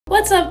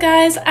What's up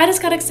guys? I just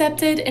got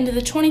accepted into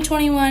the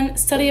 2021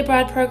 study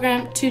abroad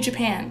program to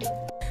Japan.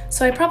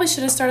 So I probably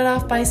should have started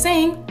off by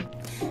saying,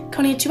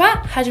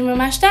 Konnichiwa,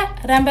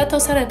 hajimemashite,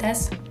 Ranbato Sara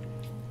desu.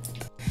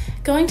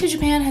 Going to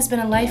Japan has been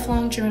a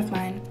lifelong dream of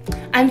mine.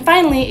 I'm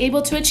finally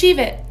able to achieve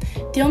it.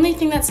 The only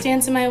thing that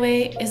stands in my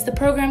way is the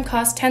program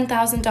costs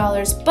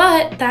 $10,000,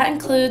 but that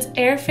includes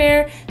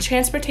airfare,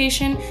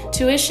 transportation,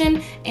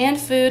 tuition, and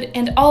food,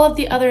 and all of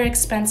the other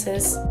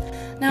expenses.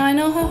 Now I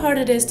know how hard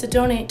it is to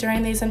donate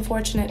during these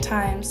unfortunate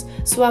times,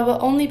 so I will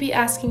only be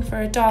asking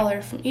for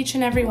 $1 from each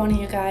and every one of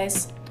you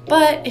guys.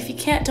 But if you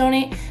can't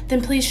donate,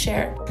 then please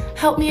share.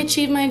 Help me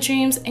achieve my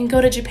dreams and go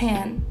to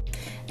Japan.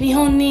 日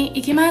本に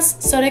行きます。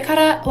それか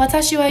ら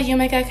私は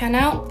夢が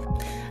叶う。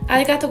あ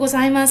りがとうご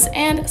ざいます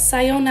and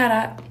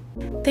sayonara.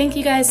 Thank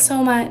you guys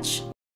so much.